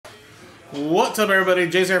What's up, everybody?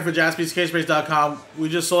 Jason here for JASPY'S, We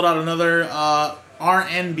just sold out another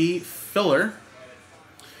RNB filler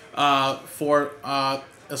for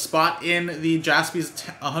a spot in the JASPY'S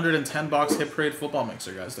 110 box Hit Parade football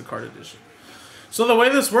mixer, guys, the card edition. So the way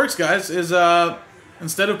this works, guys, is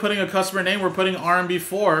instead of putting a customer name, we're putting RNB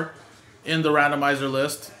 4 in the randomizer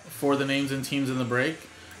list for the names and teams in the break.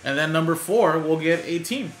 And then number 4 will get a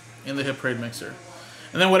team in the Hit Parade mixer.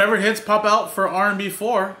 And then whatever hits pop out for RNB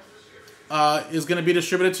 4 is going to be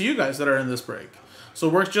distributed to you guys that are in this break. So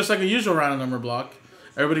it works just like a usual random number block.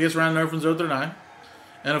 Everybody gets random number from 0 through 9.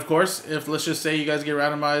 And of course, if let's just say you guys get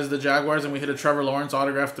randomized the Jaguars and we hit a Trevor Lawrence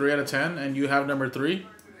autograph 3 out of 10 and you have number 3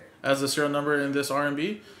 as the serial number in this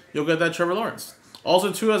RNB, you'll get that Trevor Lawrence.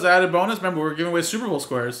 Also, too, as an added bonus, remember we're giving away Super Bowl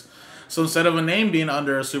squares. So instead of a name being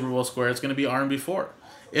under a Super Bowl square, it's going to be RNB 4.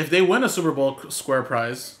 If they win a Super Bowl square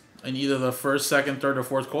prize in either the first, second, third, or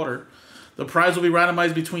fourth quarter, the prize will be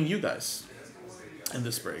randomized between you guys in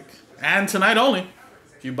this break. And tonight only.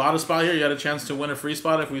 If you bought a spot here, you had a chance to win a free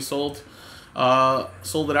spot if we sold it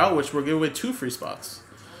out, which we're giving away 2 free spots.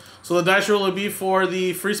 So the dice roll will be for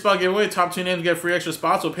the free spot giveaway. Top 2 names get free extra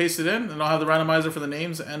spots. We'll paste it in, and I'll have the randomizer for the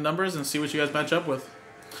names and numbers and see what you guys match up with.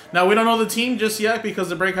 Now, we don't know the team just yet because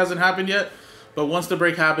the break hasn't happened yet. But once the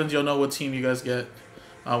break happens, you'll know what team you guys get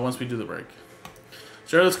once we do the break.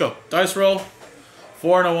 So let's go. Dice roll.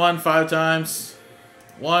 4 and a 1, 5 times.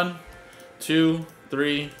 1, 2,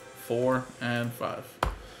 3, 4, and 5.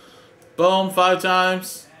 Boom, 5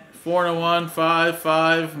 times. 4 and a 1, 5,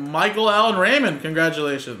 5. Michael Allen Raymond,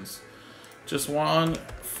 congratulations. Just won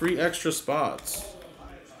free extra spots.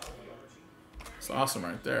 It's awesome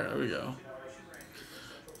right there. There we go.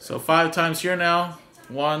 So 5 times here now.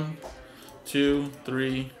 1, 2,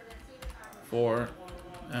 3, 4,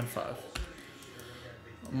 and 5.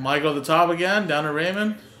 Michael at the top again, down to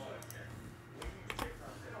Raymond.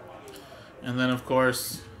 And then, of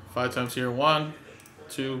course, 5 times here. 1,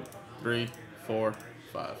 2, 3, 4,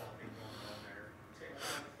 5.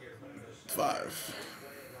 5.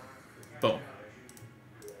 Boom.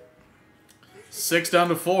 6 down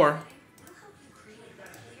to 4.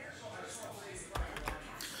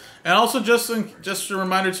 And also, just a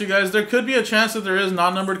reminder to you guys, there could be a chance that there is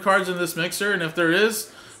non-numbered cards in this mixer. And if there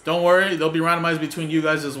is, don't worry. They'll be randomized between you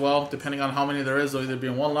guys as well, depending on how many there is. They'll either be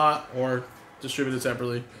in one lot or distributed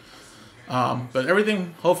separately. But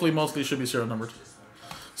everything, hopefully, mostly should be serial numbered.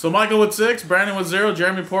 So Michael with 6, Brandon with 0,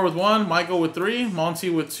 Jeremy Poor with 1, Michael with 3, Monty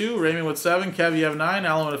with 2, Raymond with 7, Kev, you have 9,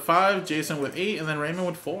 Alan with 5, Jason with 8, and then Raymond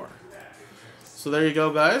with 4. So there you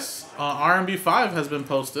go, guys. RNB 5 has been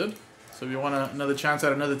posted. So if you want another chance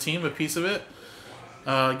at another team, a piece of it,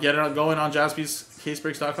 get it going on JASPY'S,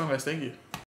 casebreaks.com, guys. Thank you.